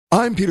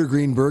I'm Peter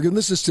Greenberg, and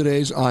this is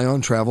today's Eye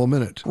on Travel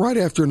Minute. Right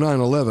after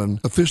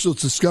 9/11, officials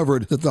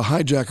discovered that the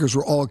hijackers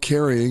were all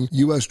carrying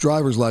U.S.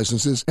 driver's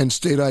licenses and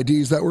state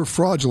IDs that were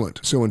fraudulent.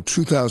 So in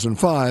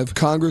 2005,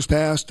 Congress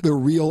passed the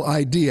Real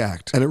ID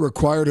Act, and it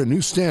required a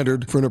new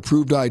standard for an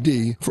approved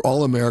ID for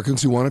all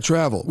Americans who want to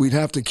travel. We'd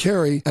have to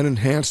carry an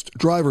enhanced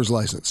driver's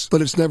license,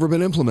 but it's never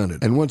been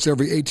implemented. And once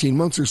every 18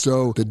 months or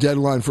so, the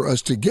deadline for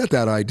us to get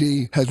that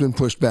ID has been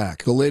pushed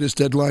back. The latest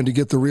deadline to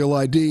get the Real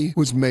ID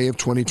was May of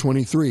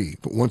 2023.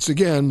 But once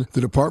again,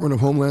 the Department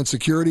of Homeland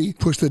Security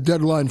pushed the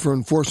deadline for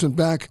enforcement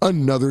back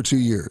another 2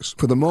 years.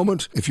 For the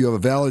moment, if you have a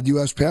valid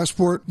U.S.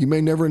 passport, you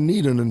may never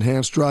need an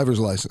enhanced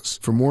driver's license.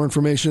 For more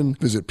information,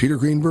 visit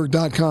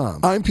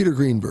petergreenberg.com. I'm Peter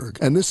Greenberg,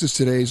 and this is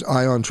today's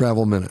Eye on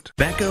Travel Minute.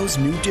 Beco's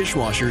new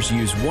dishwashers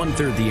use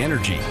 1/3 the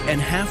energy and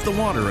half the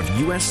water of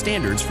U.S.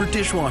 standards for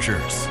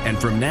dishwashers. And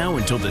from now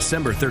until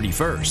December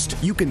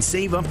 31st, you can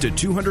save up to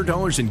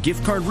 $200 in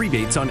gift card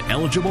rebates on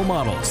eligible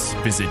models.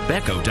 Visit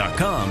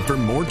Beco.com for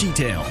more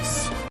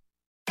details.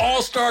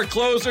 All-star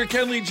closer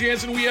Kenley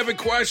Jansen, we have a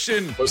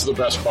question. What's the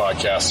best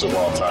podcast of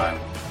all time?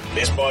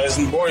 Baseball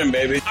isn't boring,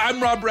 baby.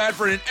 I'm Rob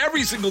Bradford, and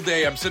every single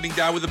day I'm sitting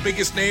down with the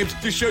biggest names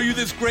to show you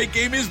this great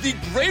game is the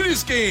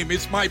greatest game.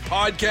 It's my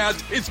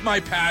podcast. It's my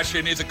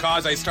passion. It's a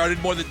cause I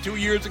started more than 2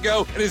 years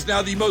ago and is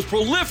now the most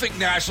prolific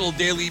national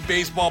daily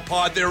baseball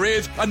pod there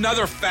is.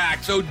 Another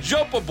fact, so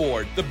jump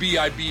aboard the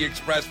BIB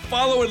Express.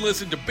 Follow and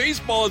listen to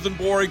Baseball Isn't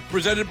Boring,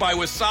 presented by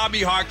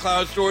Wasabi Hot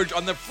Cloud Storage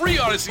on the free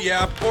Odyssey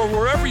app or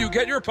wherever you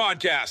get your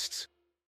podcasts.